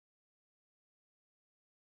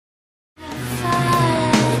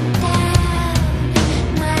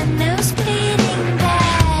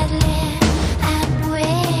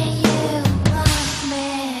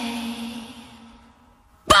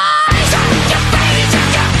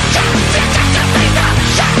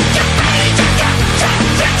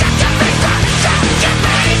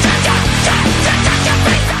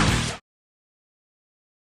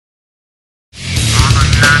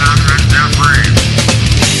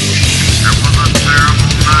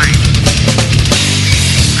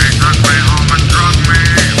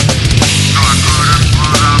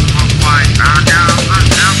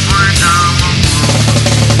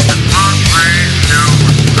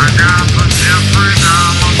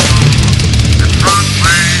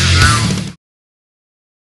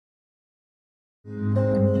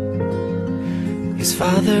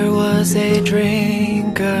was a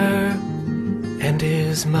drinker, and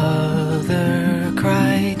his mother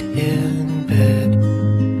cried in bed.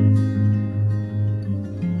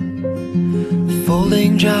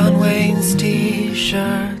 Folding John Wayne's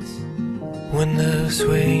t-shirts when the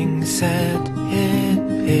swing set hit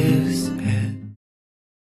his head.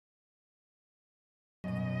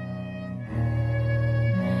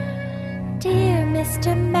 Dear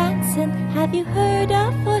Mr. Manson, have you heard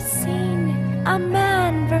of or seen a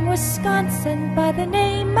man from Wisconsin by the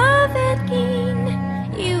name of Ed Gein?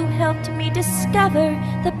 You helped me discover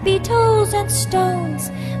the Beatles and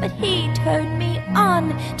Stones, but he turned me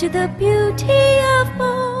on to the beauty of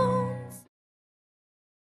Bones.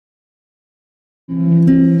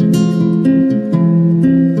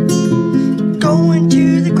 Going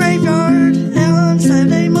to the graveyard on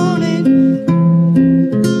Saturday morning,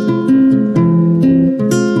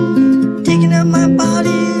 digging up my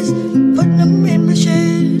bodies, putting them in my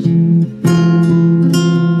shed,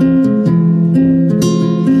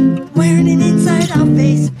 wearing an inside-out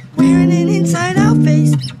face, wearing an